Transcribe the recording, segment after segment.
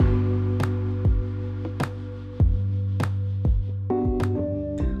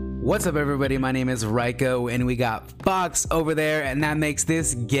What's up, everybody? My name is Ryko, and we got Fox over there, and that makes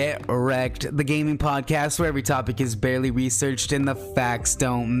this Get Wrecked, the gaming podcast where every topic is barely researched and the facts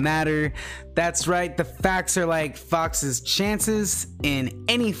don't matter. That's right, the facts are like Fox's chances in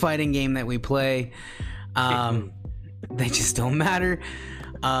any fighting game that we play. They just don't matter.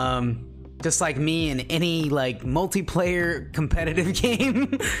 Just like me in any like multiplayer competitive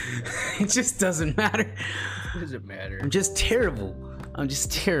game. It just doesn't matter. It doesn't matter. I'm just terrible. I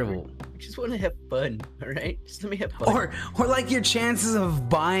just want to have fun, all right? Just let me have fun. Or like your chances of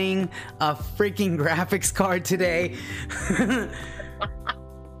buying a freaking graphics card today.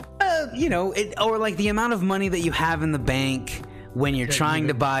 Or like the amount of money that you have in the bank when you're trying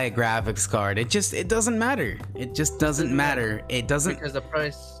to buy a graphics card. It doesn't matter. It just doesn't matter. It doesn't, because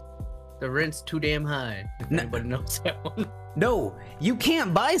the rent's too damn high. If anybody knows that one. No, you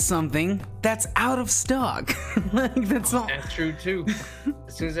can't buy something that's out of stock. That's true too.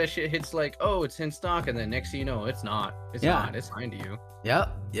 As soon as that shit hits like, oh, it's in stock, and then next thing you know, it's not. It's not. It's fine to you. Yep.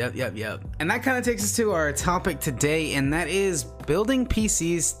 And that kind of takes us to our topic today, and that is building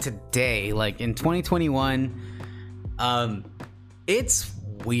PCs today, like in 2021. It's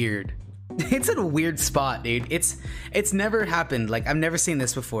weird. It's in a weird spot, dude. It's never happened. Like, I've never seen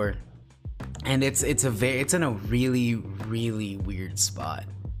this before. And it's in a really, really weird spot.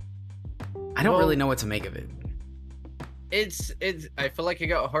 I don't really know what to make of it. It's I feel like it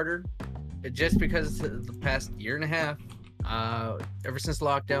got harder just because the past year and a half, ever since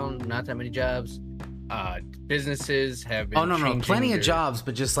lockdown, not that many jobs. Businesses have been plenty of jobs,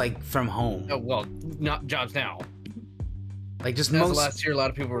 but just like from home. Oh, well, not jobs now. Like just most last year, a lot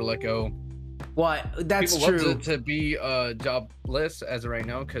of people were let go. Well, that's people true. To be jobless as of right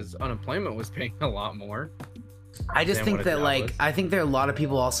now because unemployment was paying a lot more. I just think that I think there are a lot of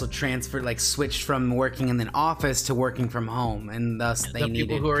people also switched from working in an office to working from home, and thus they needed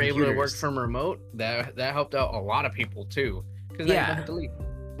people who are computers. able to work from remote. That helped out a lot of people too. Because they don't have to leave.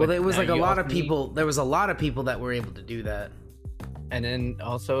 Well, there was like a lot of people. There was a lot of people that were able to do that. And then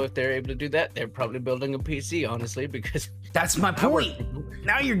also, if they're able to do that, they're probably building a PC, honestly, because that's my point.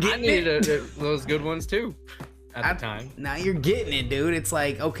 Now you're getting it. Those good ones too. At the time. Now you're getting it, dude. It's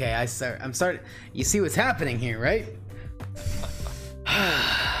like, okay, I'm starting. You see what's happening here, right?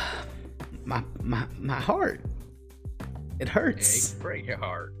 my heart. It hurts. Break your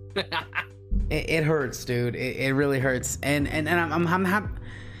heart. It hurts, dude. It really hurts. And I'm happy.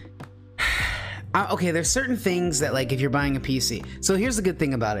 Okay, there's certain things that, like, if you're buying a PC. So here's the good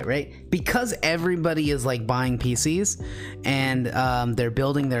thing about it, right? Because everybody is like buying PCs and they're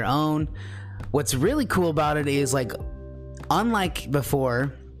building their own. What's really cool about it is, like, unlike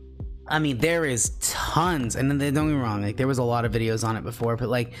before, I mean, there is tons, and don't get me wrong, like, there was a lot of videos on it before, but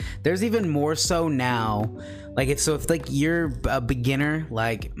like, there's even more so now. Like, if like you're a beginner,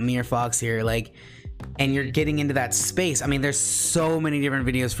 like me or Fox here, like, and you're getting into that space, I mean, there's so many different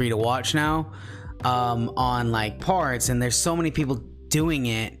videos for you to watch now. On like parts, and there's so many people doing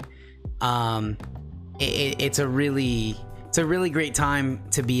it. It's a really great time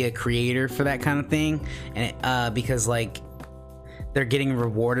to be a creator for that kind of thing, and because like they're getting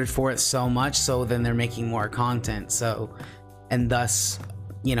rewarded for it so much, so then they're making more content, so, and thus,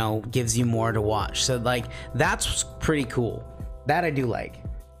 you know, gives you more to watch. So like, that's pretty cool. That I do like.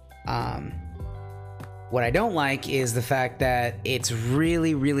 What I don't like is the fact that it's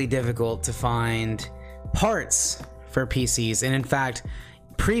really, really difficult to find parts for PCs. And in fact,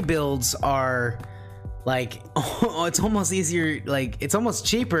 pre-builds are like, it's almost easier, like it's almost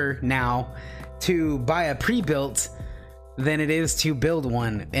cheaper now to buy a pre-built than it is to build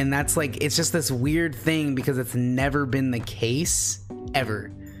one. And that's like, it's just this weird thing because it's never been the case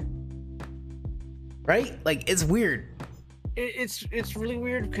ever. Right? Like, it's weird. It's really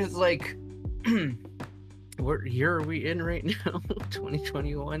weird because like, what year are we in right now?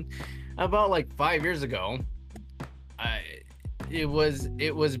 2021. About like 5 years ago, it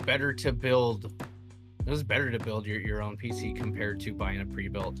was better to build. It was better to build your own PC compared to buying a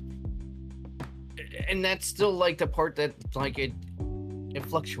pre-built. And that's still like the part that like it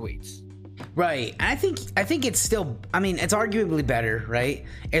fluctuates. Right. I think it's still. I mean, it's arguably better, right?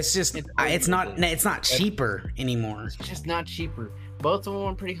 It's just it's not cheaper anymore. It's just not cheaper. Both of them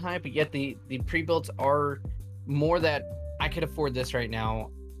are pretty high, but yet the pre-builds are more that I could afford this right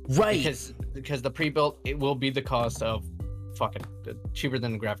now. Right. Because the pre-built, it will be the cost of fucking cheaper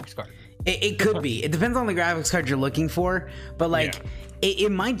than the graphics card. It could be. It depends on the graphics card you're looking for, but like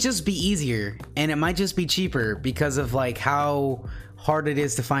it might just be easier and it might just be cheaper because of like how hard it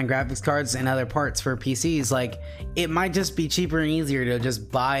is to find graphics cards and other parts for PCs. Like, it might just be cheaper and easier to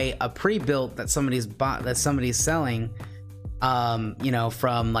just buy a pre-built that somebody's selling you know,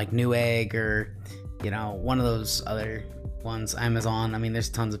 from like Newegg or, you know, one of those other ones, Amazon. I mean, there's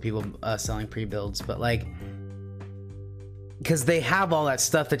tons of people selling pre-builds, but like, because they have all that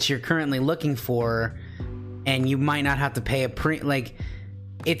stuff that you're currently looking for, and you might not have to pay like,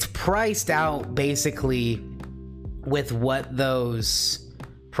 it's priced out basically with what those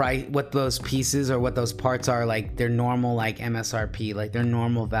pieces or what those parts are, like their normal like MSRP, like their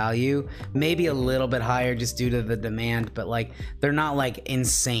normal value, maybe a little bit higher just due to the demand, but like they're not like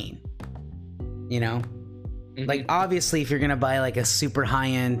insane, you know. Like obviously if you're gonna buy like a super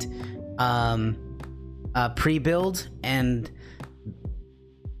high-end pre-build, and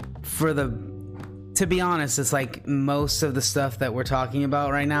to be honest, it's like most of the stuff that we're talking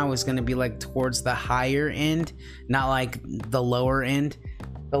about right now is going to be like towards the higher end, not like the lower end.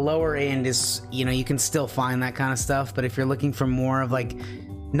 The lower end is, you know, you can still find that kind of stuff, but if you're looking for more of like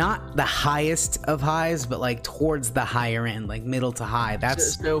not the highest of highs, but like towards the higher end, like middle to high,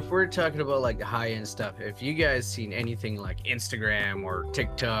 that's so if we're talking about like the high end stuff, if you guys seen anything like Instagram or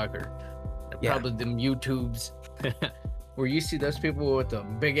TikTok or probably them YouTubes where you see those people with the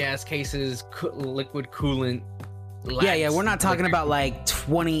big ass cases, liquid coolant. Yeah, we're not talking about like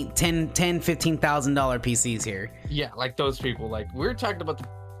 $10,000, $15,000 PCs here. Yeah, like those people. Like we're talking about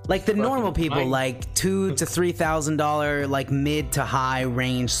the normal people, like $2,000 to $3,000, like mid to high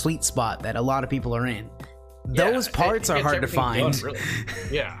range sweet spot that a lot of people are in. Those parts are hard to find. Done, really.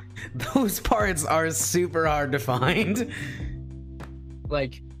 Yeah, those parts are super hard to find.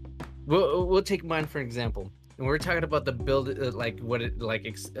 Like, we'll take mine for example. And we're talking about the build, like what it like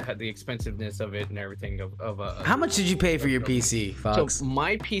the expensiveness of it and everything. How much did you pay for your PC, Fox? So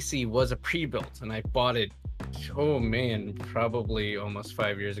my PC was a pre-built, and I bought it. Oh man, probably almost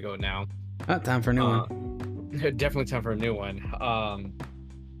 5 years ago now. Oh, time for a new one. Definitely time for a new one.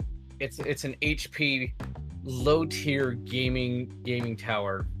 It's an HP low tier gaming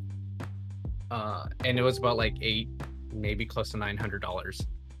tower. And it was about like maybe close to $900.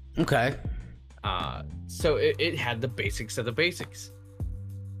 Okay. So it had the basics of the basics,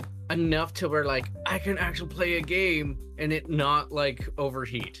 enough to where like I can actually play a game and it not like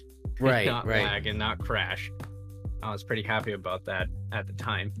overheat, right, not lag and not crash. I was pretty happy about that at the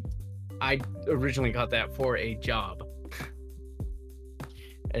time. I originally got that for a job,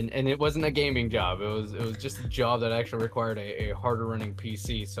 and it wasn't a gaming job. It was just a job that actually required a harder running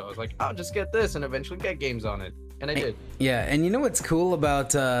PC. So I was like, I'll just get this and eventually get games on it. And I did. Yeah, and you know what's cool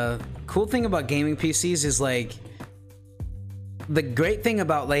thing about gaming PCs is like the great thing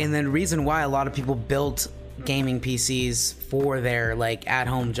about like, and the reason why a lot of people built gaming PCs for their like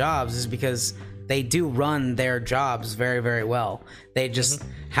at-home jobs is because they do run their jobs very, very well. They just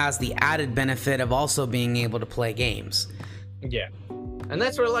has the added benefit of also being able to play games. Yeah, and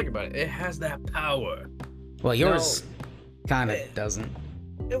that's what I like about it. It has that power. Well, yours kind of doesn't.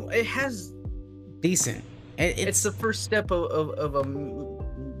 It has decent. It's the first step of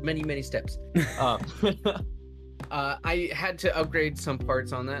many steps. I had to upgrade some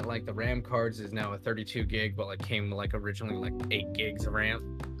parts on that, like the RAM cards is now a 32 gig, but like came like originally like 8 gigs of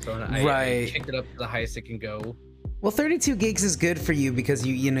RAM. So I kicked it up to the highest it can go. Well, 32 gigs is good for you because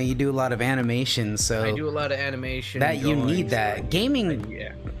you know you do a lot of animation. So I do a lot of animation. That you need that. Gaming.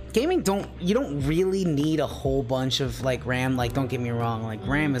 Yeah. Gaming you don't really need a whole bunch of like RAM. Like, don't get me wrong, like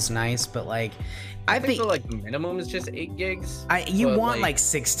RAM is nice, but like I think like the minimum is just 8 gigs. You want like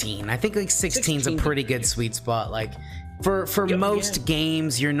 16. I think like 16 is a pretty good sweet spot. Like for most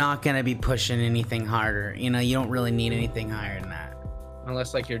games, you're not gonna be pushing anything harder. You know, you don't really need anything higher than that.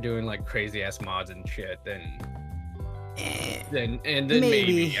 Unless like you're doing like crazy ass mods and shit, then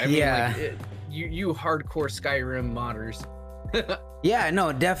maybe. I mean, like, you hardcore Skyrim modders. Yeah,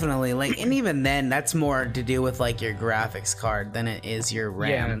 no, definitely. Like, and even then, that's more to do with like your graphics card than it is your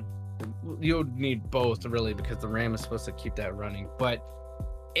RAM. Yeah, you'll need both really because the RAM is supposed to keep that running. But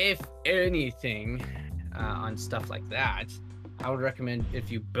if anything, on stuff like that, I would recommend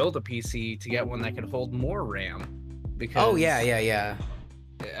if you build a PC to get one that can hold more RAM. Because yeah.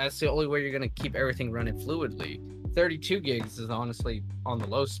 That's the only way you're gonna keep everything running fluidly. 32 gigs is honestly on the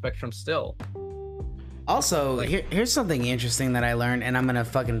low spectrum still. Also, here's something interesting that I learned, and I'm gonna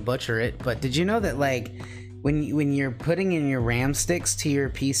fucking butcher it, but did you know that like when you're putting in your RAM sticks to your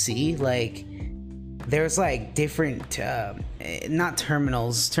PC, like there's like different not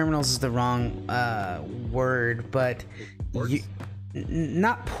terminals. Terminals is the wrong word, but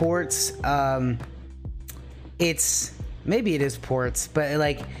not ports. It's maybe it is ports, but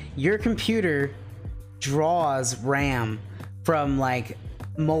like your computer draws RAM from like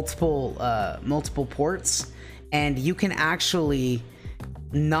multiple ports, and you can actually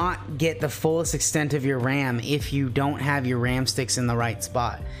not get the fullest extent of your RAM if you don't have your RAM sticks in the right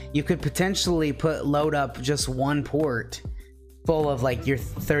spot. You could potentially load up just one port full of like your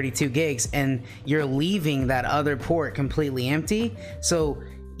 32 gigs and you're leaving that other port completely empty, so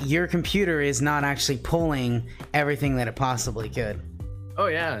your computer is not actually pulling everything that it possibly could. Oh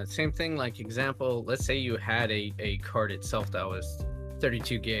yeah, same thing. Like example, let's say you had a card itself that was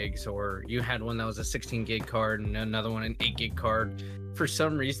 32 gigs, or you had one that was a 16 gig card and another one an 8 gig card. For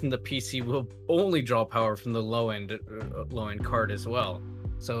some reason, the PC will only draw power from the low end card as well.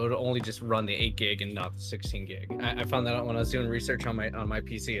 So it'll only just run the 8 gig and not the 16 gig. I found that out when I was doing research on my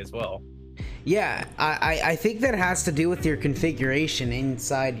PC as well. Yeah, I think that has to do with your configuration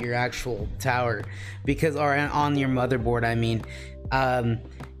inside your actual tower, because, or on your motherboard, I mean.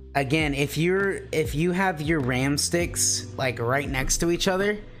 Again, if you have your RAM sticks like right next to each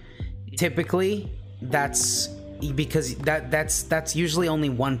other, typically that's because that's usually only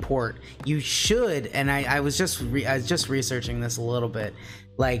one port. You should, and I was just researching this a little bit,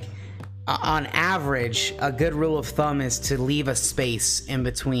 like on average a good rule of thumb is to leave a space in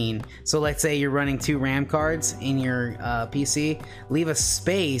between. So let's say you're running 2 RAM cards in your PC, leave a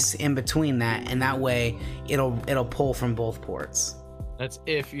space in between that, and that way it'll pull from both ports. That's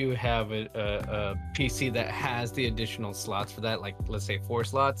if you have a PC that has the additional slots for that, like let's say 4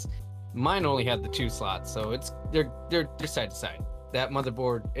 slots. Mine only had the 2 slots, so they're side to side. That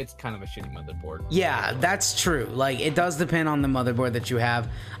motherboard, it's kind of a shitty motherboard. Yeah, that's true. Like, it does depend on the motherboard that you have.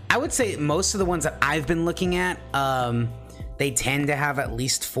 I would say most of the ones that I've been looking at, they tend to have at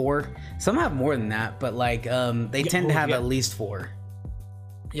least 4. Some have more than that, but like they tend to have at least 4.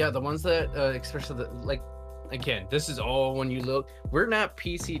 Yeah, the ones that especially like, again, this is all when you look. We're not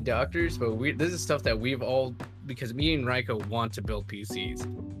PC doctors, but this is stuff that we've all, because me and Ryko want to build PCs.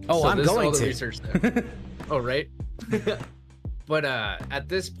 Oh, so I'm going to research oh, right. But at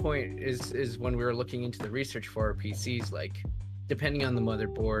this point is when we were looking into the research for our PCs. Like, depending on the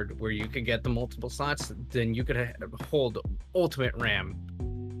motherboard, where you could get the multiple slots, then you could hold ultimate RAM.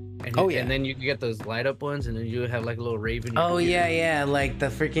 And, and then you can get those light up ones, and then you have like a little Raven. Oh yeah, like the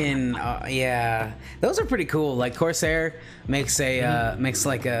freaking yeah, those are pretty cool. Like Corsair makes a makes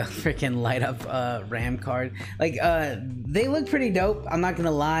like a freaking light up RAM card. Like they look pretty dope. I'm not gonna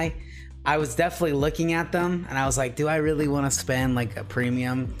lie. I was definitely looking at them, and I was like, do I really want to spend like a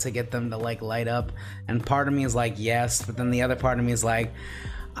premium to get them to like light up? And part of me is like, yes, but then the other part of me is like,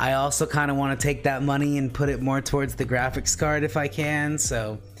 I also kind of want to take that money and put it more towards the graphics card if I can.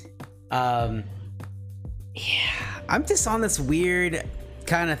 So yeah, I'm just on this weird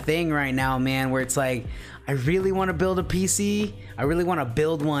kind of thing right now, man, where it's like, I really want to build a PC. I really want to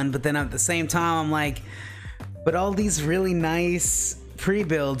build one, but then at the same time, I'm like, but all these really nice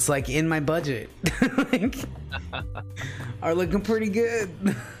pre-builds like in my budget like, are looking pretty good.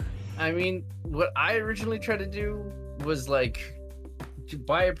 I mean, what I originally tried to do was like to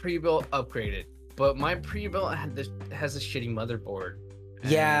buy a pre-built, upgrade it, but my pre-built has a shitty motherboard.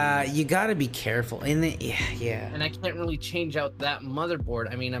 Yeah, you gotta be careful in the yeah. And I can't really change out that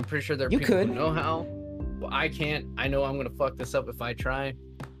motherboard. I mean, I'm pretty sure there are people could who know how. Well, I can't. I know I'm gonna fuck this up if I try.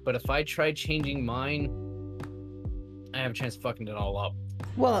 But if I try changing mine, I have a chance of fucking it all up.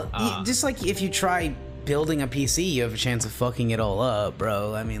 Well, just like if you try building a PC, you have a chance of fucking it all up,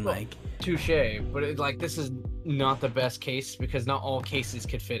 bro. I mean, like, touche. But like, this is not the best case, because not all cases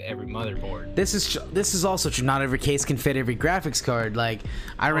could fit every motherboard. This is also true. Not every case can fit every graphics card. Like,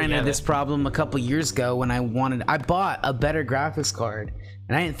 I ran into this problem a couple years ago when I bought a better graphics card,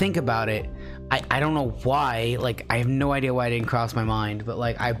 and I didn't think about it. I don't know why. Like, I have no idea why it didn't cross my mind. But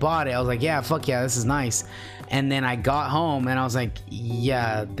like, I bought it. I was like, yeah, fuck yeah, this is nice. And then I got home and I was like,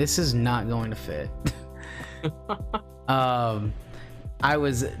 yeah, this is not going to fit. I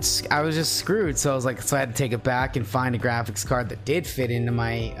was just screwed. So I was like, so I had to take it back and find a graphics card that did fit into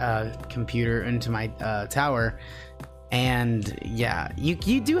my computer, into my tower. And yeah,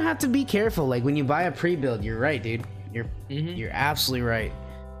 you do have to be careful. Like, when you buy a pre-build, you're right, dude. You're absolutely right.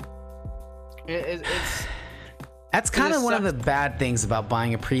 That's kind of one of the bad things about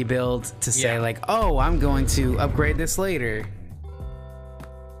buying a pre-build, to say like, oh, I'm going to upgrade this later,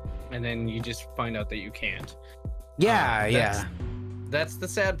 and then you just find out that you can't. That's the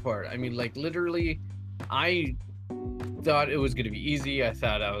sad part. I mean, like, literally, I thought it was going to be easy. I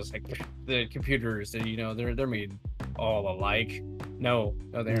thought, I was like, the computers, you know, they're made all alike. No,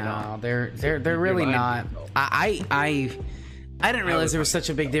 they're not. They're really not. I didn't realize there was such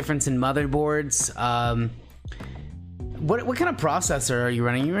a big difference in motherboards. What kind of processor are you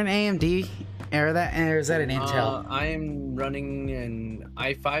running? You run AMD, or is that an Intel? I'm running an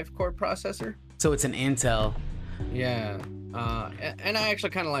i5 core processor. So it's an Intel. Yeah. And I actually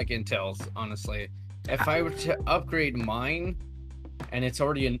kind of like Intel's, honestly. If I were to upgrade mine, and it's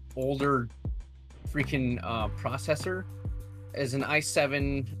already an older freaking processor, is an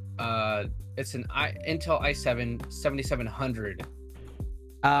i7. It's an Intel i7 7700.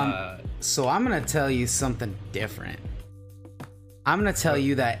 So I'm gonna tell you something different. I'm gonna tell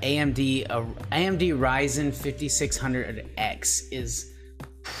you that AMD Ryzen 5600X is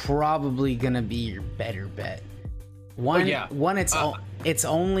probably gonna be your better bet. One, it's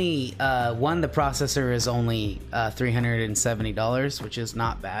only the processor is only $370, which is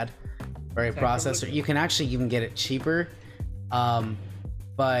not bad for a processor. You can actually even get it cheaper,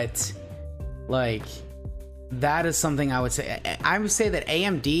 but like that is something I would say. I would say that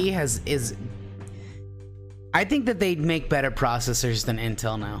AMD is. I think that they make better processors than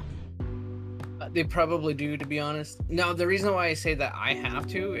Intel now. They probably do, to be honest. Now, the reason why I say that I have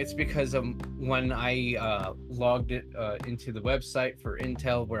to, it's because when I logged it into the website for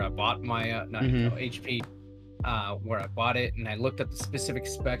Intel, where I bought my not Intel, HP, where I bought it, and I looked up the specific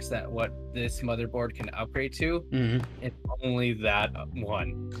specs that what this motherboard can upgrade to. It's only that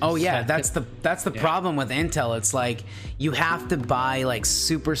one. Oh yeah, that's the problem with Intel. It's like you have to buy like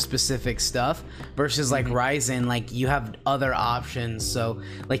super specific stuff versus like Ryzen, like you have other options. So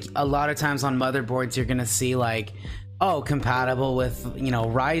like a lot of times on motherboards you're gonna see like, oh, compatible with, you know,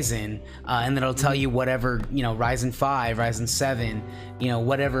 Ryzen, and then it'll tell you whatever, you know, Ryzen 5, Ryzen 7, you know,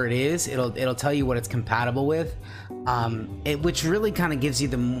 whatever it is, it'll tell you what it's compatible with, which really kind of gives you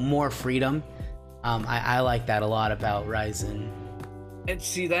the more freedom. I like that a lot about Ryzen. And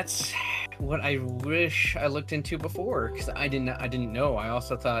see, that's what I wish I looked into before, because I didn't know. I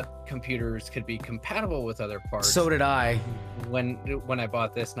also thought computers could be compatible with other parts. So did I. When I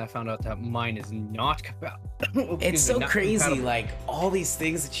bought this, and I found out that mine is not compatible. It's so crazy, like all these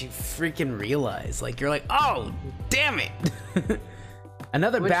things that you freaking realize. Like you're like, oh, damn it.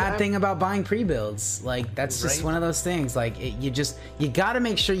 Another bad thing about buying pre-builds, like that's just one of those things. Like you got to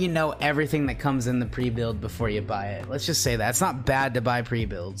make sure you know everything that comes in the pre-build before you buy it. Let's just say that it's not bad to buy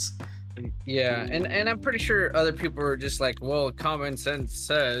pre-builds. Yeah, and I'm pretty sure other people are just like, well, common sense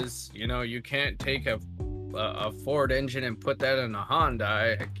says, you know, you can't take a Ford engine and put that in a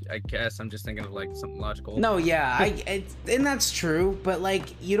Honda. I guess I'm just thinking of like something logical. No, yeah, and that's true, but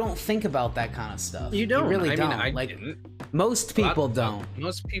like you don't think about that kind of stuff. You don't. You really don't. I like didn't. Most people don't.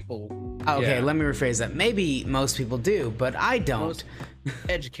 Most people. Okay, yeah. Let me rephrase that. Maybe most people do, but I don't. Most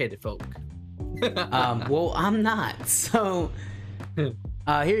educated folk. Well, I'm not. So here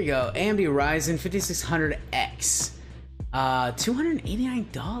you go. AMD Ryzen 5600X.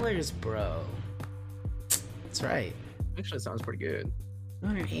 $289, bro. That's right. Actually, sounds pretty good.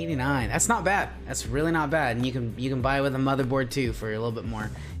 $289. That's not bad. That's really not bad. And you can buy it with a motherboard too for a little bit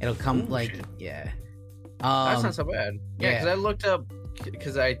more. It'll come shit. Yeah. That's not so bad. Yeah, because yeah. I looked up,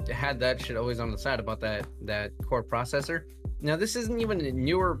 because I had that shit always on the side about that core processor. Now this isn't even a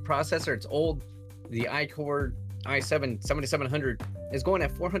newer processor. It's old. The iCore i7 7700 is going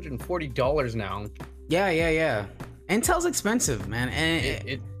at $440 now. Yeah. Intel's expensive, man, and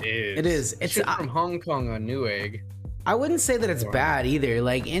it is. It is. It's from Hong Kong on Newegg. I wouldn't say that it's bad either.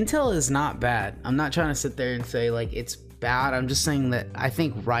 Like Intel is not bad. I'm not trying to sit there and say like it's bad. I'm just saying that I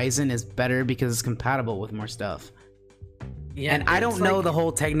think Ryzen is better because it's compatible with more stuff. Yeah, and I don't know the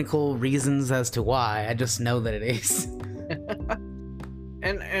whole technical reasons as to why. I just know that it is.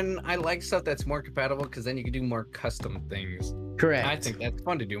 And I like stuff that's more compatible because then you can do more custom things. Correct. I think that's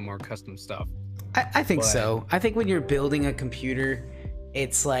fun to do more custom stuff. I think so. I think when you're building a computer,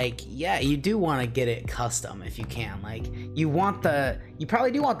 it's like, yeah, you do want to get it custom if you can. Like you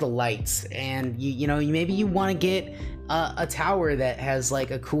probably do want the lights, and maybe you want to get a tower that has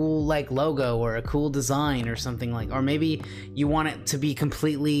like a cool like logo or a cool design or something, like, or maybe you want it to be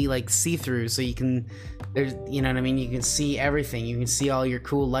completely like see-through so you can, there's, you know what I mean, you can see everything, you can see all your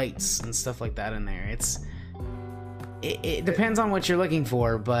cool lights and stuff like that in there. It depends on what you're looking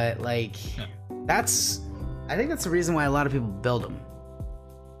for, but like I think that's the reason why a lot of people build them.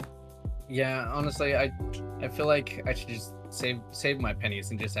 Yeah, honestly, I feel like I should just save my pennies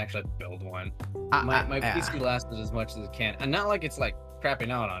and just actually build one. My PC lasted as much as it can, and not like it's like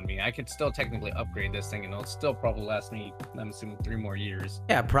crapping out on me. I could still technically upgrade this thing, and it'll still probably last me, I'm assuming, 3 more years.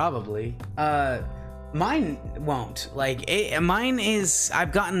 Yeah, probably. Mine won't. Like mine is.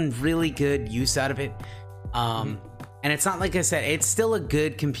 I've gotten really good use out of it. And it's not, like I said, it's still a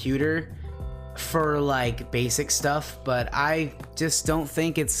good computer for like basic stuff, but I just don't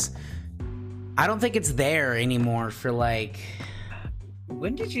think it's there anymore for like.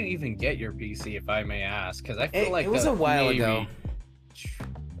 When did you even get your PC, if I may ask? Because I feel like it was a while ago.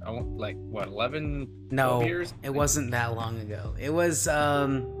 I want like what 11 No, 12 years. it wasn't that long ago. It was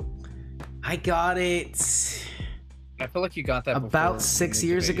I got it I feel like you got that about before 6 Ninja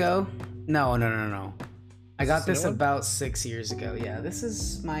years Gaiden. ago. No. I got this a this new one? about 6 years ago. Yeah, this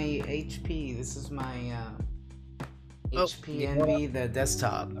is my HP. This is my Oh, HP you know Envy, the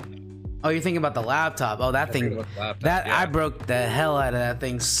desktop. Oh, you're thinking about the laptop. Oh, that I thing. forget about the laptop, That yeah. I broke the hell out of that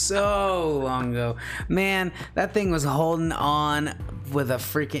thing so long ago. Man, that thing was holding on with a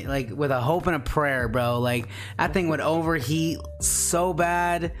freaking with a hope and a prayer, bro. Like that thing would overheat so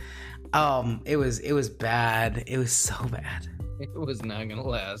bad. It was bad. It was so bad. It was not gonna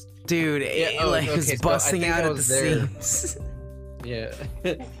last. Dude, Yeah, it okay, was so I busting think out I at the was there. seams. Yeah.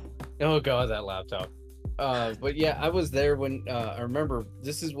 Oh god, that laptop. But yeah, I was there when I remember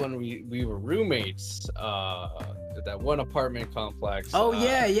this is when we were roommates at that one apartment complex. Oh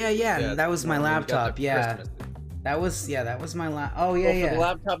yeah. yeah, That was my when we got laptop. the Yeah. Christmas. That was my Oh yeah, Well, for yeah. the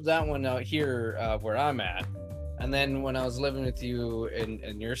laptop, that one out here where I'm at. And then when I was living with you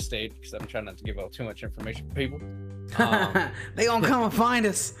in your state, because I'm trying not to give out too much information for people, They gonna come and find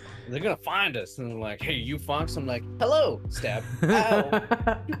us. they're gonna find us and they're like, "Hey, you Fox?" I'm like, "Hello, stab."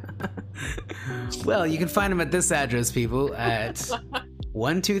 Ow. Well, you can find them at this address, people, at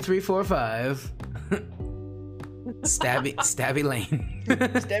 12345 Stabby Lane.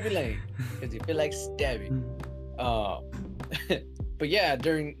 Stabby Lane, because you feel like Stabby. But yeah,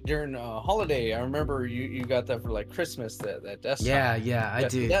 during holiday, I remember you got that for like Christmas, that desktop. Yeah, I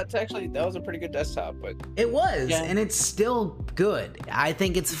do. That was a pretty good desktop, but It was, Yeah. and it's still good. I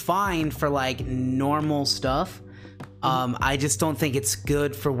think it's fine for like normal stuff. I just don't think it's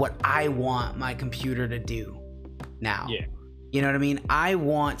good for what I want my computer to do now. yeah, You know what I mean? I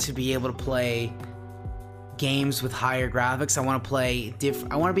want to be able to play games with higher graphics. I want to play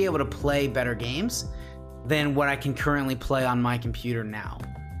I want to be able to play better games than what I can currently play on my computer now.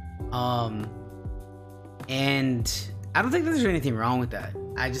 And I don't think that there's anything wrong with that.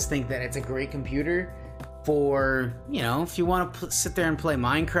 I just think that it's a great computer for, you know, if you want to sit there and play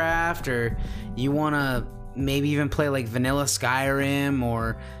Minecraft, or you want to maybe even play like vanilla Skyrim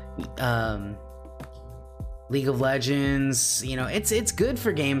or League of Legends. You know, it's good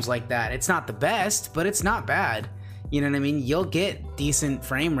for games like that. It's not the best, but it's not bad. You know what I mean? You'll get decent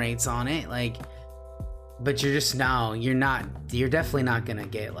frame rates on it, like, but you're definitely not gonna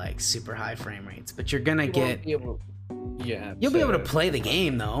get like super high frame rates, but you're gonna you get won't be able to, yeah, you'll be able to so play the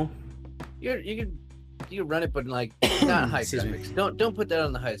game though. you can run it, but like not high Excuse me. graphics. Don't put that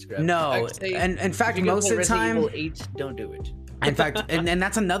on the highest graphics. No, I would say and in if fact, you're gonna most play of the Resident time, Evil 8, don't do it. in fact, and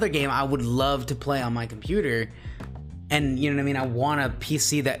that's another game I would love to play on my computer. And you know what I mean? I want a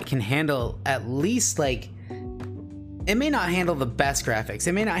PC that can handle at least like, it may not handle the best graphics.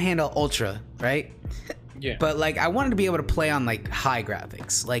 It may not handle ultra, right? Yeah. But like, I wanted to be able to play on like high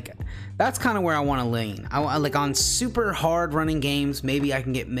graphics. Like, that's kind of where I want to lean. I like on super hard running games, maybe I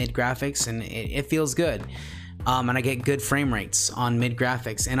can get mid graphics and it feels good. And I get good frame rates on mid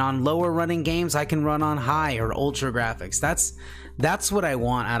graphics. And on lower running games, I can run on high or ultra graphics. That's what I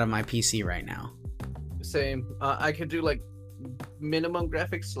want out of my PC right now. Same. I could do like minimum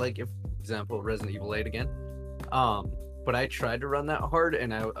graphics, like if, for example, Resident Evil 8 again. But I tried to run that hard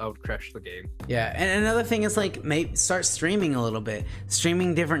and I would crash the game. Yeah, and another thing is like, maybe start streaming a little bit,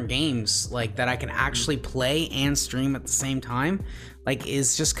 streaming different games like that I can actually play and stream at the same time. Like,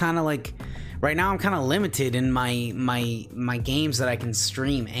 is just kind of like, right now I'm kind of limited in my games that I can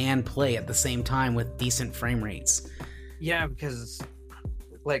stream and play at the same time with decent frame rates. Yeah, because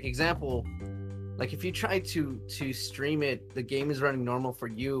like example, like if you try to stream it, the game is running normal for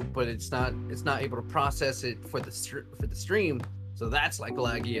you, but it's not able to process it for the stream. So that's like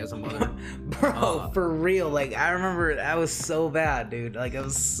laggy as a mother. Bro, for real, like I remember that was so bad, dude. Like it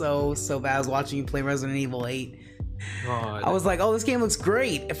was so bad. I was watching you play Resident Evil 8. God. I was like, oh, this game looks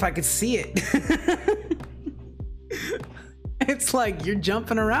great if I could see it. It's like you're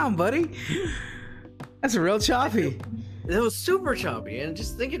jumping around, buddy. That's real choppy. It was super choppy, and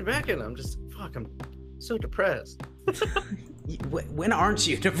just thinking back at it, I'm just fuck. I'm so depressed. When aren't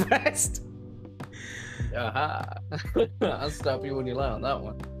you depressed? Aha! I'll stop you when you lie on that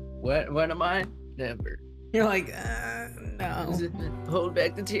one. When am I? Never. You're like, no. Hold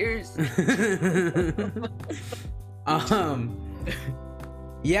back the tears.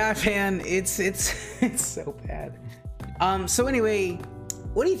 Yeah, man, it's so bad. So anyway,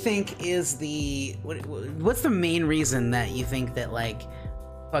 what do you think is what's the main reason that you think that like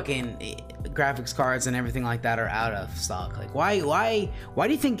fucking graphics cards and everything like that are out of stock? Like why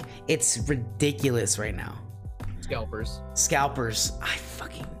do you think it's ridiculous right now? Scalpers.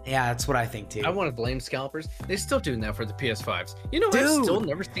 Yeah, that's what I think too. I want to blame scalpers. They still doing that for the PS5s. You know, Dude. I've still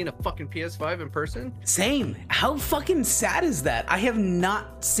never seen a fucking PS5 in person. Same. How fucking sad is that? I have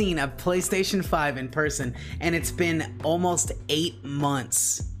not seen a PlayStation 5 in person, and it's been almost 8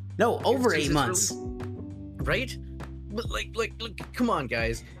 months. No, over 8 months. Right? But look, come on,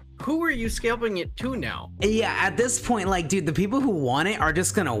 guys. Who are you scalping it to now? Yeah, at this point, like, dude, the people who want it are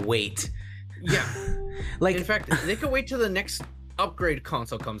just gonna wait. Yeah. Like, in fact, they could wait till the next upgrade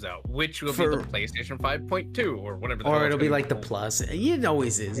console comes out, which will be the PlayStation 5.2 or whatever. Or it'll be like the Plus. It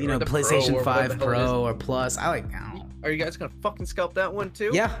always is. You know, PlayStation 5 Pro or Plus. I don't know. Are you guys gonna fucking scalp that one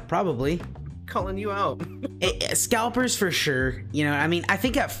too? Yeah, probably. Calling you out. Scalpers for sure. You know, I mean, I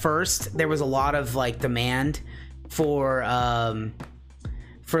think at first there was a lot of like demand for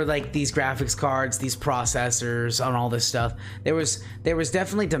like these graphics cards, these processors, and all this stuff. There was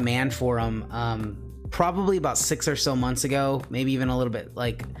definitely demand for them. Probably about 6 or so months ago, maybe even a little bit,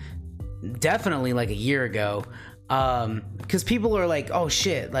 like definitely like a year ago. Because people are like, oh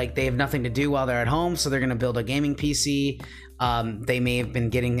shit, like they have nothing to do while they're at home, so they're gonna build a gaming PC. They may have been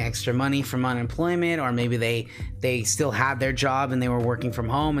getting extra money from unemployment, or maybe they still had their job and they were working from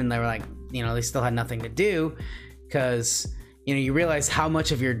home, and they were like, you know, they still had nothing to do, because you know, you realize how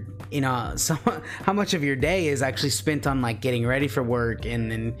much of your, you know, how much of your day is actually spent on like getting ready for work,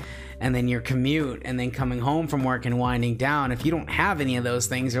 and then your commute, and then coming home from work and winding down. If you don't have any of those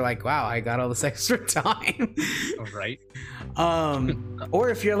things, you're like, wow, I got all this extra time. Right. Or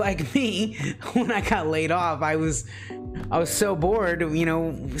if you're like me, when I got laid off, I was so bored, you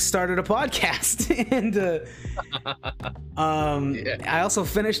know, started a podcast. And yeah. I also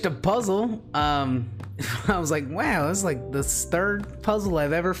finished a puzzle. I was like, wow, this is like the third puzzle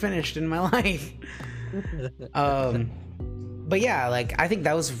I've ever finished in my life. But yeah, like I think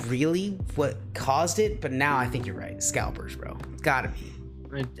that was really what caused it. But now I think you're right, scalpers, bro. It's gotta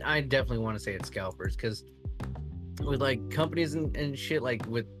be. I definitely want to say it's scalpers, because with like companies and shit, like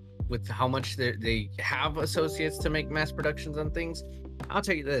with how much they have associates to make mass productions on things. I'll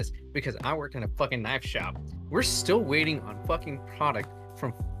tell you this, because I work in a fucking knife shop. We're still waiting on fucking product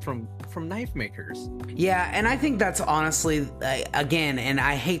from knife makers. Yeah, and I think that's honestly, again, and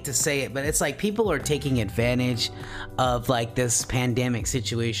I hate to say it, but it's like people are taking advantage of like this pandemic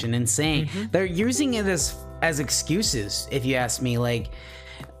situation and saying they're using it as excuses. If you ask me, like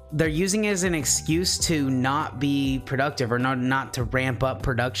they're using it as an excuse to not be productive or not to ramp up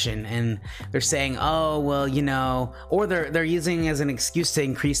production, and they're saying, oh well, you know, or they're using it as an excuse to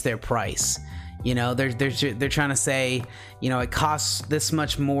increase their price. You know, they're trying to say, you know, it costs this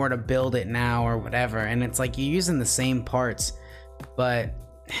much more to build it now or whatever, and it's like you're using the same parts, but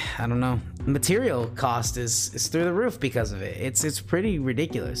I don't know. Material cost is through the roof because of it. It's pretty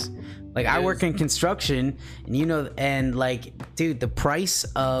ridiculous. Like I work in construction, and you know, and like, dude, the price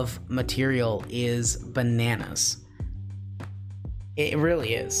of material is bananas. It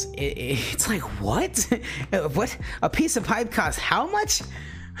really is. It's like, what? What? A piece of pipe costs how much?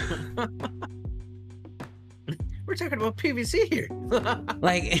 We're talking about PVC here.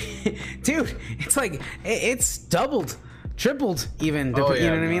 Like, dude, it's like it's doubled, tripled, even. Oh, you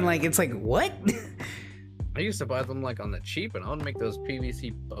know what I mean? Like, it's like, what? I used to buy them like on the cheap, and I would make those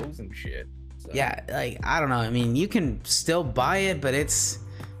PVC bows and shit. So. Yeah, like I don't know. I mean, you can still buy it, but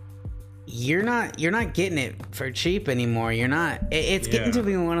you're not getting it for cheap anymore. You're not. It's getting to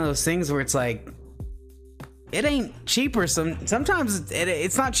be one of those things where it's like, it ain't cheaper. Sometimes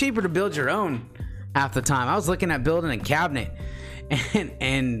it's not cheaper to build your own. Half the time, I was looking at building a cabinet,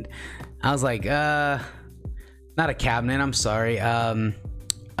 and I was like, not a cabinet. I'm sorry, a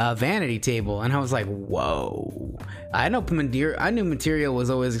vanity table, and I was like, whoa. I knew material was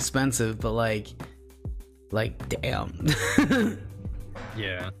always expensive, but like damn.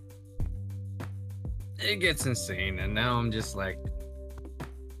 Yeah, it gets insane, and now I'm just like,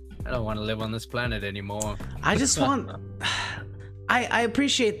 I don't want to live on this planet anymore. I just want. I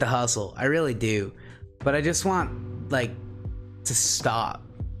appreciate the hustle, I really do, but I just want like to stop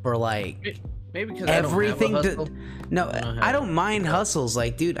for like maybe because everything. I don't mind hustles. hustles,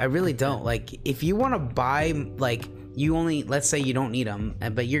 like, dude, I really don't. Like, if you want to buy, like, you only, let's say you don't need them,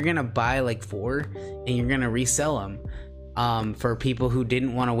 but you're gonna buy like 4 and you're gonna resell them for people who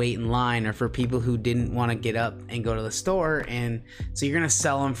didn't want to wait in line, or for people who didn't want to get up and go to the store, and so you're gonna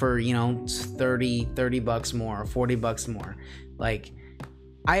sell them for, you know, 30 bucks more or 40 bucks more. Like,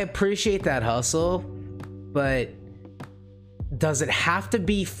 I appreciate that hustle, but does it have to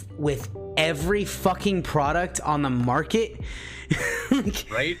be with every fucking product on the market?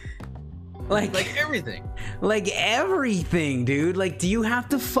 Right? Like everything. Like everything, dude. Like, do you have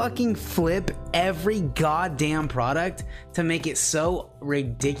to fucking flip every goddamn product to make it so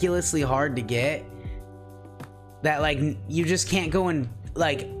ridiculously hard to get that, like, you just can't go and,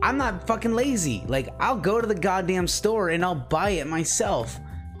 like, I'm not fucking lazy. Like, I'll go to the goddamn store and I'll buy it myself.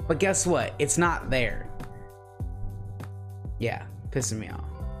 But guess what? It's not there. Yeah, pissing me off.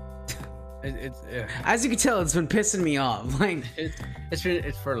 As you can tell, it's been pissing me off. Like,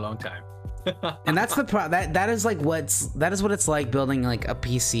 it's for a long time. And that's the that is what it's like building like a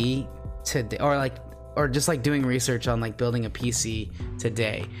PC today, or just like doing research on like building a PC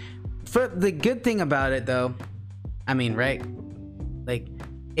today. For the good thing about it though, I mean, right? Like,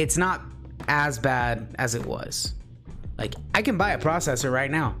 it's not as bad as it was. Like, I can buy a processor right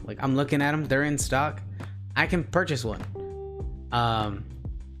now. Like, I'm looking at them, they're in stock. I can purchase one.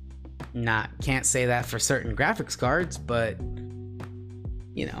 Can't say that for certain graphics cards, but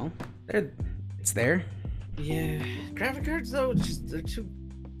you know, it's there. Yeah, graphic cards though, they're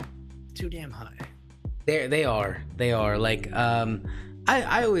too damn high. They are. Like,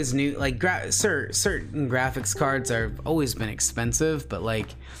 I always knew, like, certain graphics cards have always been expensive, but like,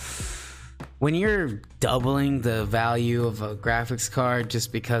 when you're doubling the value of a graphics card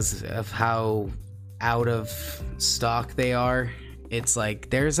just because of how out of stock they are, it's like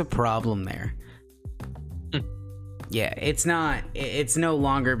there's a problem there. Yeah, it's no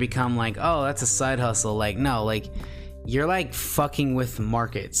longer become like, oh, that's a side hustle. Like, no, like, you're like fucking with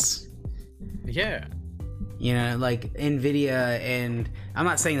markets. Yeah. You know, like Nvidia, and I'm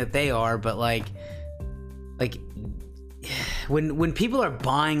not saying that they are, but like when people are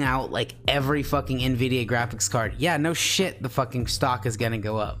buying out like every fucking Nvidia graphics card, yeah, no shit, the fucking stock is gonna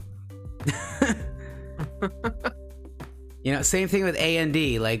go up. You know, same thing with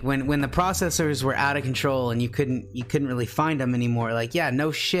AMD. Like, when the processors were out of control and you couldn't really find them anymore, like, yeah,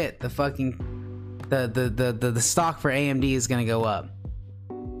 no shit, the fucking the stock for AMD is gonna go up.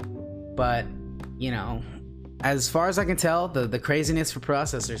 But, you know, as far as I can tell, the craziness for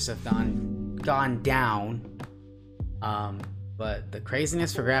processors have gone down. But the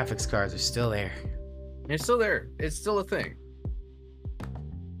craziness for graphics cards are still there. It's still there. It's still a thing.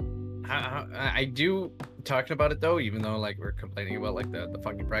 I do talking about it though, even though like we're complaining about like the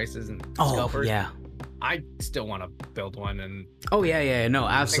fucking prices and scalpers. Yeah. I still want to build one, and no,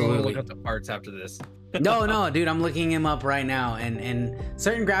 absolutely. I'm look up the parts after this. no, dude, I'm looking him up right now, and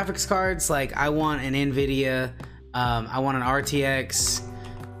certain graphics cards, like I want an Nvidia, I want an RTX,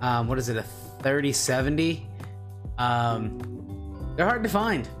 what is it, a 3070? They're hard to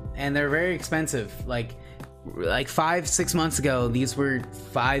find and they're very expensive. Like 5-6 months ago, these were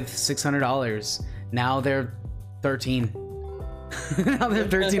 $500-$600. Now they're $1,300. Now they're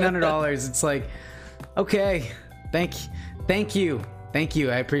 $1,300. It's like, okay, thank you.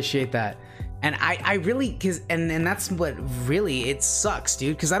 I appreciate that. And I really, and that's what really, it sucks,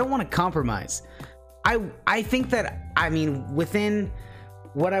 dude, because I don't want to compromise. I think that, I mean, within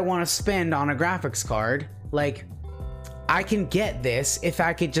what I want to spend on a graphics card, like, I can get this if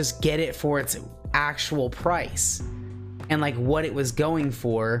I could just get it for its actual price and like what it was going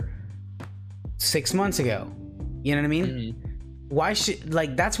for 6 months ago. You know what I mean? Mm-hmm. Why should,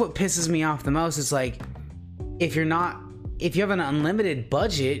 like, that's what pisses me off the most. Is like, if you have an unlimited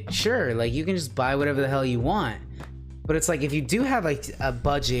budget, sure, like, you can just buy whatever the hell you want. But it's like, if you do have like a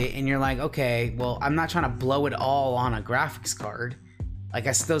budget and you're like, okay, well, I'm not trying to blow it all on a graphics card. Like,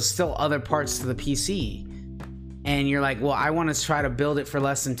 there's still other parts to the PC. And you're like, well, I want to try to build it for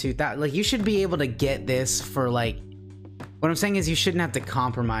less than $2,000. Like, you should be able to get this for like, what I'm saying is you shouldn't have to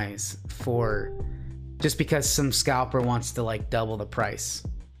compromise for just because some scalper wants to like double the price.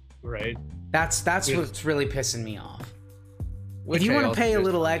 Right. That's what's really pissing me off. If you want to pay a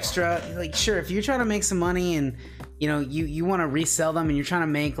little extra, like, sure, if you're trying to make some money and, you know, you want to resell them and you're trying to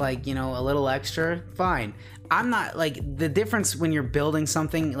make like, you know, a little extra, fine. I'm not, like, the difference when you're building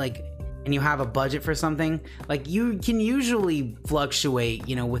something, like, and you have a budget for something, like, you can usually fluctuate,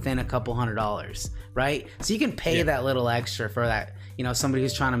 you know, within a couple $100, right? So you can pay that little extra for that, you know, somebody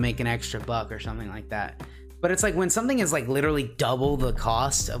who's trying to make an extra buck or something like that. But it's like when something is like literally double the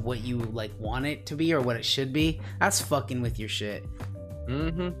cost of what you like want it to be or what it should be, that's fucking with your shit.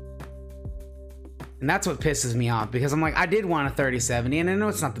 Mm-hmm. And that's what pisses me off, because I'm like, I did want a 3070, and I know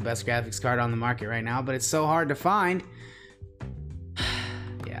it's not the best graphics card on the market right now, but it's so hard to find.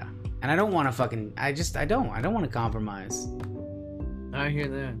 Yeah. And I don't want to fucking, I don't want to compromise. I hear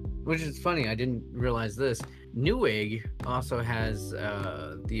that. Which is funny, I didn't realize this. Newegg also has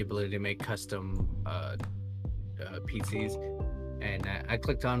the ability to make custom PCs, and I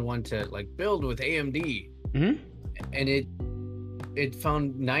clicked on one to like build with AMD, mm-hmm. and it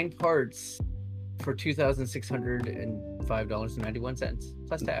found 9 parts for $2,605.91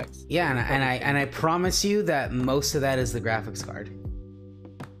 plus tax. Yeah, and I promise you that most of that is the graphics card.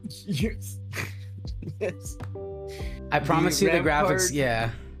 Yes. Yes. I promise you the graphics. card, Yeah.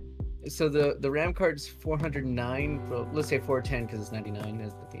 So the RAM card's 409. Well, let's say 410 because it's 99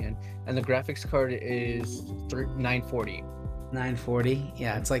 at the end, and the graphics card is 940. 940.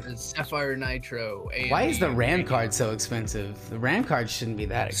 Yeah, it's like. It's Sapphire Nitro. AMD, Why is the RAM card so expensive? The RAM card shouldn't be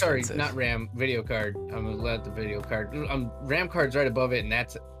that expensive. Sorry, not RAM. Video card. I'm gonna let the video card. RAM card's right above it, and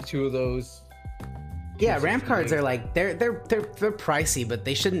that's 2 of those. Yeah, RAM cards are like they're pricey, but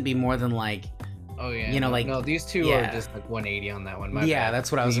they shouldn't be more than like. Oh yeah. You know, like no, these 2 yeah. are just like 180 on that one. My yeah, bad. that's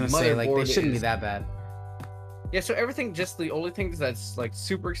what I was gonna say. Like they shouldn't be that bad. Yeah, so everything, just the only thing that's like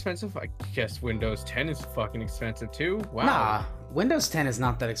super expensive, I guess Windows 10 is fucking expensive too. Wow. Nah, Windows 10 is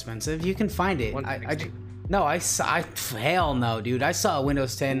not that expensive. You can find it. Hell no, dude. I saw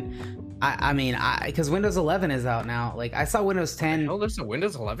Windows 10. I mean, because Windows 11 is out now. Like I saw Windows 10. Oh, there's a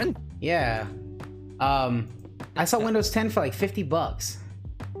Windows 11? Yeah. I saw Windows 10 for like $50.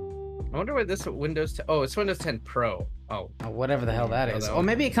 I wonder what this Windows 10. Oh, it's Windows 10 Pro. Oh, whatever the hell that is. Or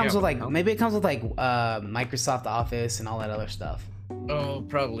maybe it comes with like Microsoft Office and all that other stuff. Oh,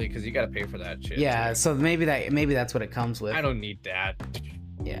 probably because you gotta pay for that shit. Yeah, too. so maybe that's what it comes with. I don't need that.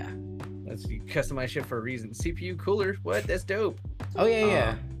 Yeah. That's customize shit for a reason. CPU cooler. What? That's dope. Oh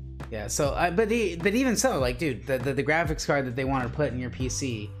yeah. Yeah. So, but even so, like, dude, the graphics card that they want to put in your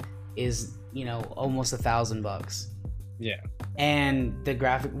PC is, you know, almost $1,000. Yeah. And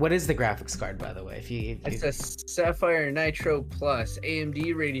what is the graphics card, by the way? It's a Sapphire Nitro Plus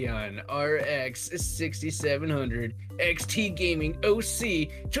AMD Radeon RX 6700 XT Gaming OC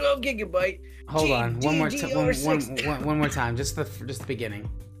 12 gigabyte. Hold on, one more time, just the beginning.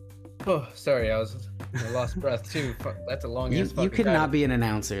 Oh, sorry, I lost breath too. That's a long ass. You could not be an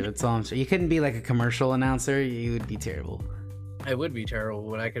announcer. That's all I'm saying. You couldn't be like a commercial announcer. You would be terrible. I would be terrible,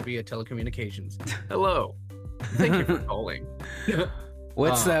 but I could be a telecommunications. Hello. Thank you for calling.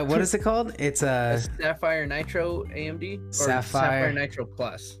 What is it called? It's a Sapphire Nitro AMD or Sapphire Nitro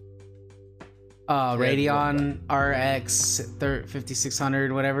Plus. Radeon RX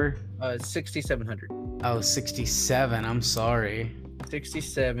 5600 whatever. 6700. Oh, 67. I'm sorry.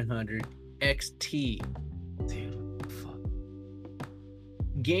 6700 XT. Dude, fuck.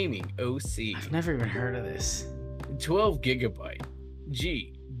 Gaming OC. I've never even heard of this. 12 gigabyte.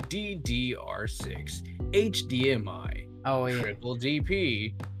 GDDR6 HDMI. Oh yeah. Triple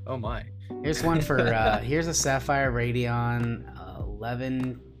DP. Oh my. Here's one for here's a Sapphire Radeon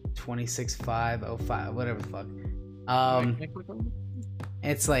 11-26505 whatever the fuck.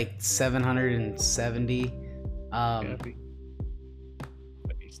 It's like 770.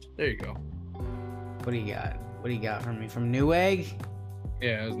 There you go. What do you got? What do you got from me? From Newegg?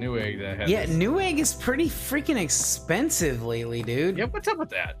 Yeah, it was Newegg that had Yeah, this. Newegg is pretty freaking expensive lately, dude. Yeah, what's up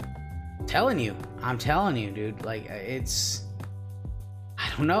with that? I'm telling you, dude. Like, it's... I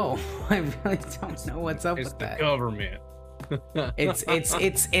don't know. I really don't know what's up with that. It's the government.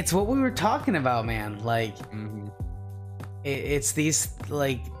 It's what we were talking about, man. Like, it's these,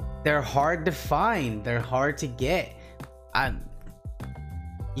 like, they're hard to find. They're hard to get.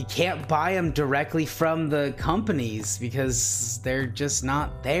 You can't buy them directly from the companies because they're just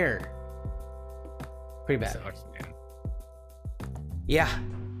not there. Pretty bad. Sucks, man. Yeah.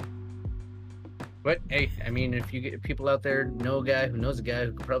 But hey, I mean, if you get people out there know a guy who knows a guy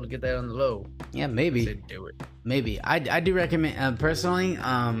who could probably get that on the low. Yeah, maybe. Do it. Maybe. I do recommend personally.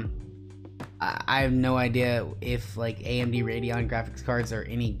 I have no idea if like AMD Radeon graphics cards are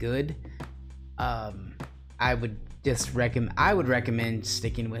any good. I would recommend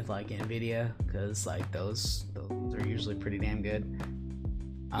sticking with like Nvidia because like those are usually pretty damn good.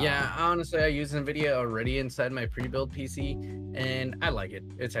 Yeah, honestly, I use Nvidia already inside my pre-built PC, and I like it.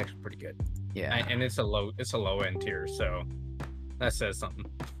 It's actually pretty good. Yeah, and it's a low end tier, so that says something.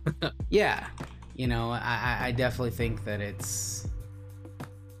 Yeah, you know, I definitely think that it's,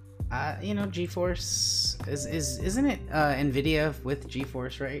 you know, GeForce isn't it Nvidia with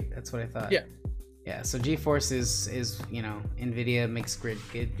GeForce, right? That's what I thought. Yeah. Yeah, so GeForce is you know, Nvidia makes good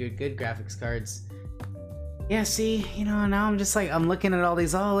graphics cards. Yeah, see, you know, now I'm just like, I'm looking at all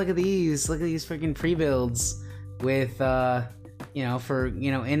these, oh, look at these freaking pre-builds with, you know, for,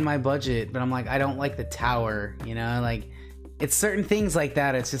 you know, in my budget, but I'm like, I don't like the tower, you know, like, it's certain things like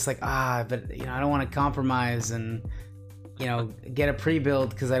that, it's just like, but, you know, I don't want to compromise and, you know, get a pre-build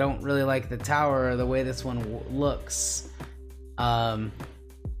because I don't really like the tower or the way this one looks.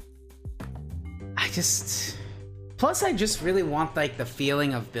 Plus I just really want like the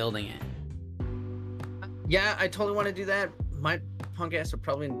feeling of building it. Yeah, I totally want to do that. punk ass would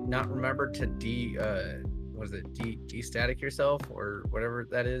probably not remember to de-static yourself or whatever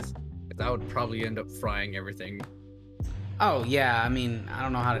that is. That would probably end up frying everything. Oh yeah, I mean, I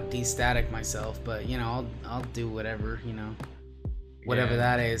don't know how to de-static myself, but you know, I'll do whatever, you know, whatever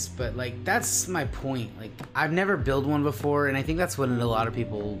that is. But like, that's my point. Like, I've never built one before, and I think that's what a lot of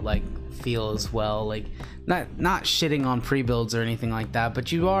people like feel as well. Like, not shitting on pre-builds or anything like that,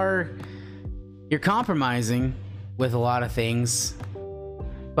 but you're compromising with a lot of things.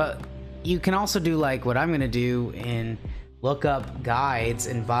 But you can also do like what I'm gonna do and look up guides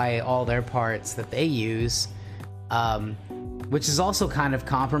and buy all their parts that they use, which is also kind of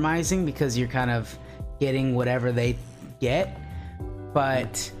compromising because you're kind of getting whatever they get.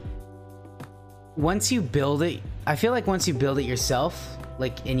 But once you build it, I feel like once you build it yourself,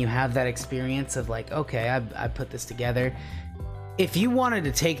 like, and you have that experience of like, okay, I put this together. If you wanted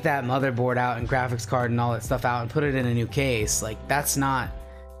to take that motherboard out and graphics card and all that stuff out and put it in a new case, like, that's not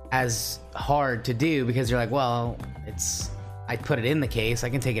as hard to do because you're like, well, I put it in the case, I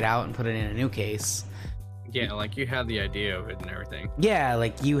can take it out and put it in a new case. Yeah, like you have the idea of it and everything. Yeah,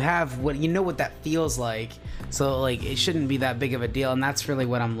 like you have you know what that feels like, so like it shouldn't be that big of a deal, and that's really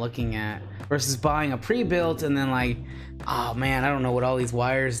what I'm looking at versus buying a pre-built and then like, oh man, I don't know what all these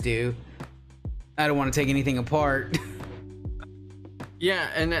wires do, I don't want to take anything apart. Yeah,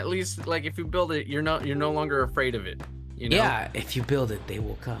 and at least like if you build it, you're no longer afraid of it, you know? Yeah, if you build it, they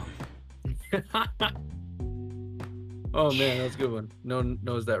will come. Oh man, that's a good one. No one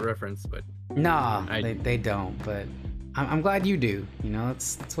knows that reference, but nah, they don't, but I'm glad you do. You know,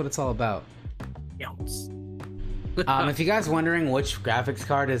 that's what it's all about. Yes. If you guys wondering which graphics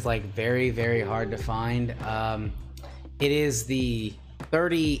card is like very, very hard to find, it is the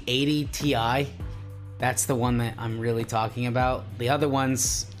 3080 Ti. That's the one that I'm really talking about. The other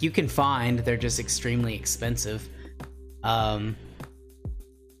ones you can find, they're just extremely expensive.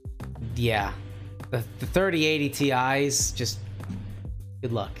 Yeah, the 3080 Ti's, just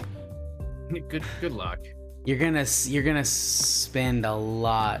good luck. Good luck. You're gonna spend a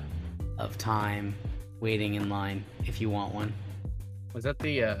lot of time waiting in line if you want one. Was that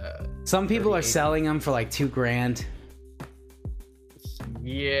the Some people are selling them for like $2,000.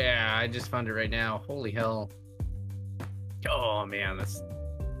 Yeah, I just found it right now. Holy hell. Oh man,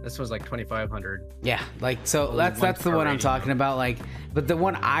 this was like 2,500. Yeah, like, so that's the one I'm talking about. Like, but the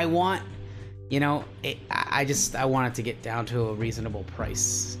one I want, you know, I want it to get down to a reasonable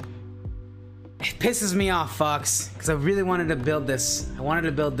price. It pisses me off, Fox, because I really wanted to build this. I wanted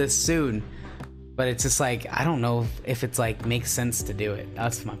to build this soon, but it's just like, I don't know if it's like makes sense to do it.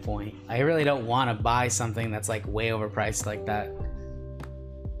 That's my point. I really don't want to buy something that's like way overpriced like that.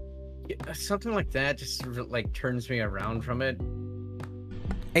 Yeah, something like that just like turns me around from it.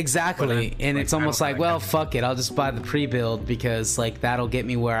 Exactly, and like, it's almost like, well, fuck it, I'll just buy the pre-build because like that'll get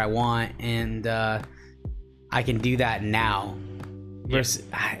me where I want, and I can do that now. Yeah.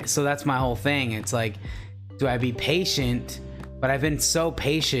 So that's my whole thing. It's like, do I be patient? But I've been so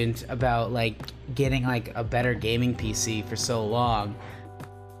patient about like getting like a better gaming PC for so long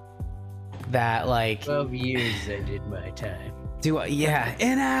that like 12 years I did my time. Yeah,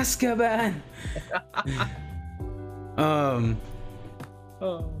 in Azkaban.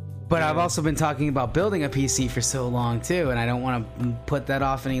 But I've also been talking about building a PC for so long too, and I don't want to put that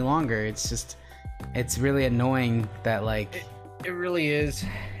off any longer. It's really annoying that like it really is.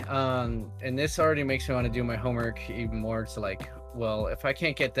 And this already makes me want to do my homework even more. To like, well, if I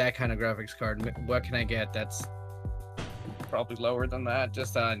can't get that kind of graphics card, what can I get that's probably lower than that?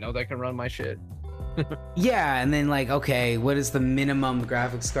 Just I know that can run my shit. Yeah, and then like, okay, what is the minimum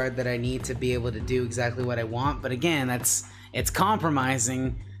graphics card that I need to be able to do exactly what I want? But again, it's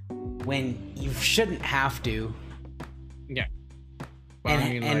compromising when you shouldn't have to. Yeah. Well,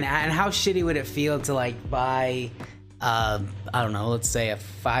 and how shitty would it feel to like buy I don't know, let's say a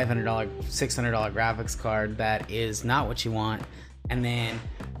 $500, $600 graphics card that is not what you want, and then,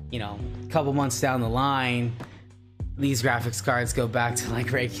 you know, a couple months down the line these graphics cards go back to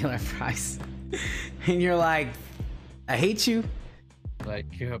like regular price. And you're like, I hate you.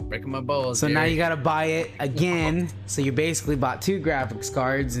 Like, you're breaking my balls. So now you gotta buy it again. So you basically bought 2 graphics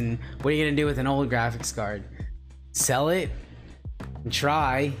cards, and what are you gonna do with an old graphics card? Sell it and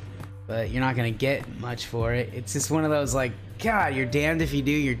try, but you're not gonna get much for it. It's just one of those like, God, you're damned if you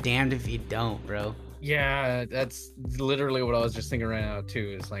do, you're damned if you don't, bro. Yeah, that's literally what I was just thinking right now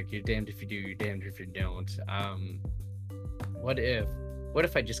too. Is like, you're damned if you do, you're damned if you don't. What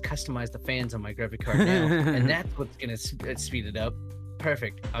if I just customize the fans on my graphic card now, and that's what's gonna speed it up?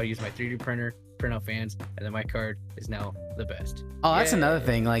 Perfect. I'll use my 3D printer, print out fans, and then my card is now the best. Oh, that's another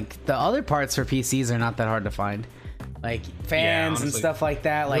thing. Like, the other parts for PCs are not that hard to find. like fans and honestly, stuff like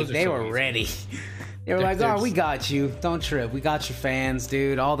that. Like those are they so were easy. ready. They were They're- like, they're "Oh, we just- got you. Don't trip. We got your fans,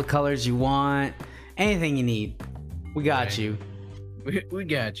 dude. All the colors you want, anything you need, we got Right. you." We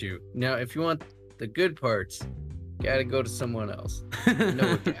got you. Now, if you want the good parts, gotta go to someone else.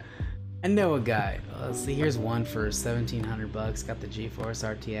 Know a guy. I know a guy. Let's see. Here's one for $1,700. Got the GeForce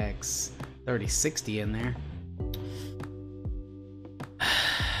RTX 3060 in there.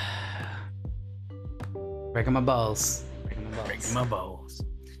 Breaking my balls. Breaking my balls. Breaking my balls.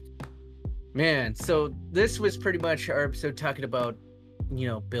 Man, so this was pretty much our episode talking about,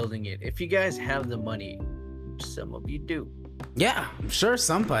 building it. If you guys have the money, some of you do. Yeah, I'm sure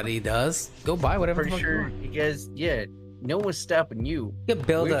somebody does. Go buy whatever. Pretty the fuck sure you want. you guys, no one's stopping you. You can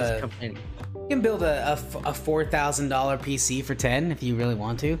build We're just a complaining. you can build a $4,000 PC for 10 if you really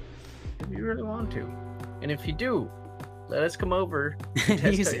want to. If you really want to. And if you do, let us come over and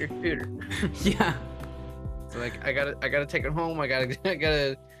test Use out it. your computer. Yeah. So like I gotta take it home. I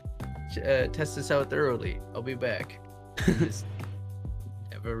gotta test this out thoroughly. I'll be back. Just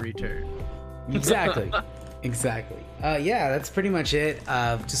never return. Exactly. Exactly. Yeah, that's pretty much it.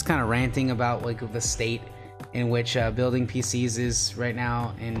 Just kind of ranting about like the state in which building PCs is right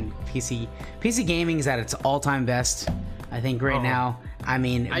now, and PC gaming is at its all-time best. I think right now. I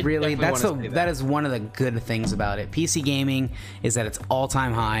mean, I really, definitely wanna say that is one of the good things about it. PC gaming is at its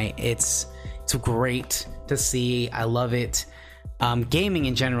all-time high. It's great to see. I love it. Gaming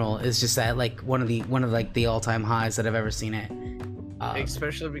in general is just at like one of the all-time highs that I've ever seen it.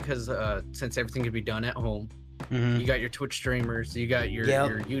 Especially because since everything can be done at home, Mhm. you got your Twitch streamers, you got your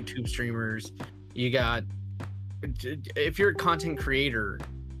YouTube streamers, you got if you're a content creator.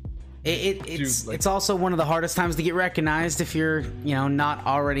 It's also one of the hardest times to get recognized if you're if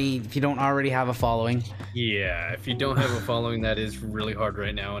you don't already have a following. Yeah, if you don't have a following, that is really hard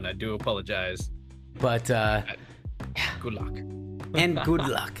right now, and I do apologize. But Good luck. and good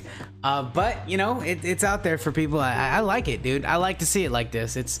luck. But it's out there for people. I like it, dude. I like to see it like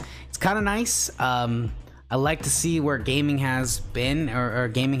this. It's kind of nice. I like to see where gaming has been or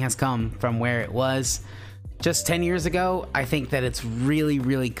gaming has come from where it was just 10 years ago. I think that it's really,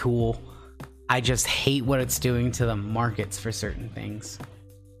 really cool. I just hate what it's doing to the markets for certain things.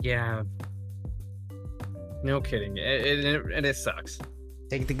 Yeah. No kidding. It sucks.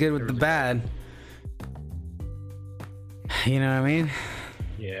 Take the good with the really bad. You know what I mean?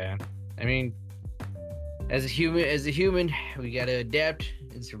 Yeah. I mean, as a human, we gotta adapt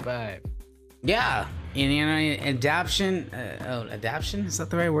and survive. Yeah. And adaption. Adaption? Is that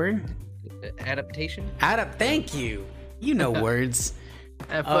the right word? Adaptation. Thank you. You know words.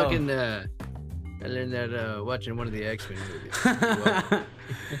 I learned that watching one of the X-Men movies.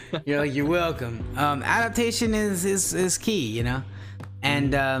 You're like, you're welcome. Adaptation is key,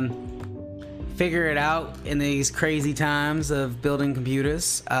 and figure it out in these crazy times of building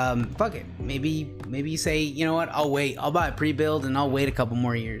computers. Fuck it. Maybe you say, you know what? I'll wait. I'll buy a pre-build and I'll wait a couple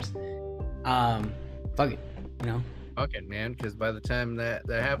more years. Fuck it. Okay, man, because by the time that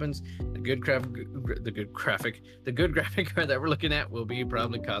happens, the good graphic card that we're looking at will be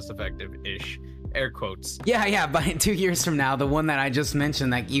probably cost effective-ish. Air quotes. Yeah. By 2 years from now, the one that I just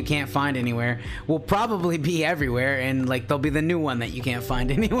mentioned that you can't find anywhere will probably be everywhere, and like there'll be the new one that you can't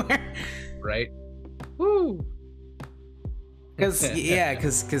find anywhere. Right? Woo!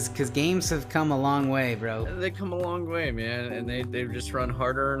 Because games have come a long way, bro. They come a long way, man, and they just run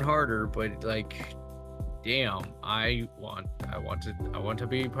harder and harder. But like, damn, I want to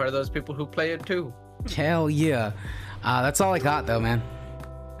be part of those people who play it too. Hell yeah. That's all I got though, man.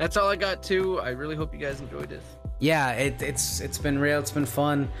 That's all I got too. I really hope you guys enjoyed this. Yeah, it's been real. It's been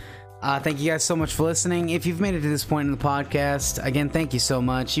fun. Thank you guys so much for listening. If you've made it to this point in the podcast, again, thank you so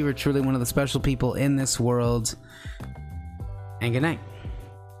much. You are truly one of the special people in this world. And good night.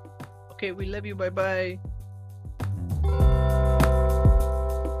 Okay, we love you. Bye bye.